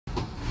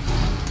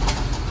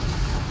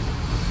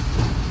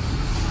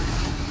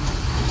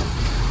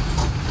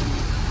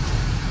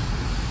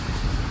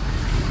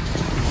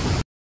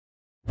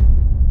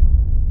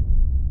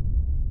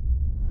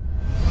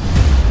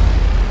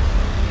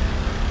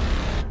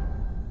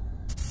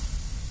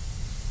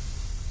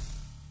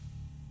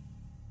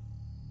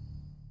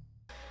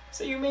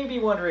So you may be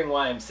wondering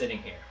why I'm sitting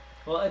here.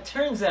 Well, it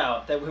turns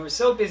out that we were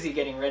so busy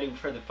getting ready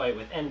for the fight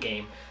with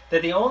Endgame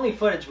that the only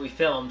footage we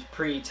filmed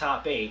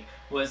pre-Top 8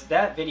 was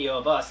that video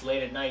of us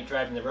late at night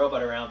driving the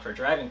robot around for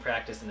driving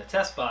practice in the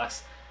test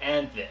box,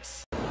 and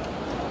this.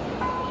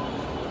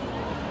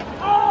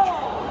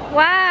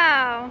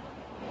 Wow!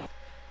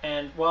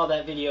 And while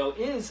that video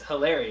is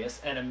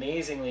hilarious and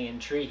amazingly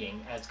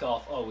intriguing, as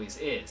golf always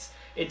is,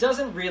 it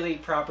doesn't really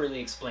properly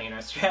explain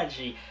our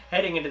strategy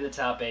heading into the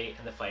top 8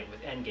 and the fight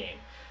with Endgame.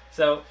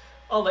 So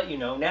I'll let you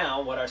know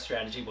now what our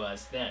strategy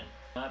was then.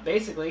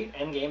 Basically,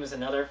 Endgame is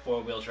another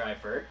four-wheel drive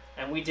vert,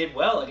 and we did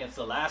well against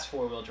the last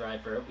four-wheel drive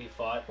vert we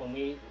fought when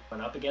we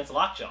went up against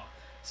Lockjaw.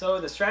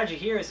 So the strategy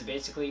here is to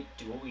basically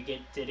do what we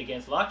did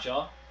against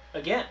Lockjaw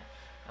again.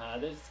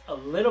 There's a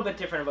little bit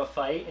different of a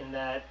fight in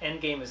that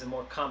Endgame is a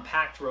more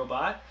compact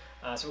robot,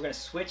 so we're going to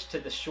switch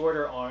to the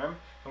shorter arm,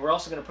 and we're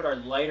also going to put our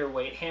lighter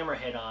weight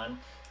hammerhead on,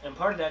 and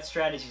part of that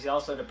strategy is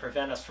also to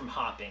prevent us from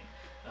hopping.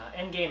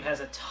 Endgame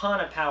has a ton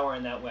of power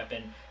in that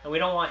weapon, and we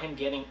don't want him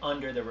getting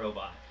under the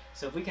robot.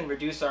 So if we can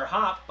reduce our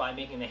hop by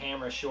making the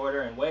hammer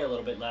shorter and weigh a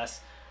little bit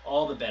less,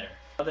 all the better.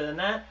 Other than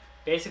that,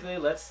 basically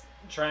let's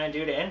try and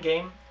do to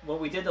Endgame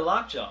what we did to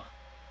Lockjaw.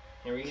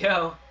 Here we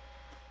go.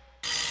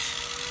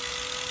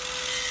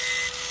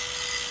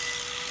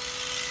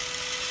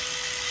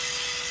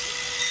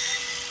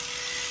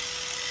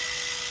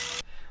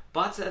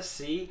 Bots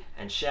FC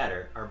and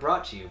Shatter are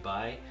brought to you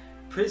by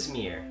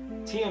Prismier,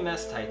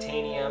 TMS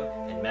Titanium,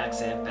 and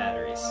Maxamp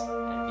batteries,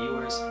 and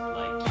viewers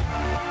like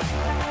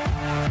you.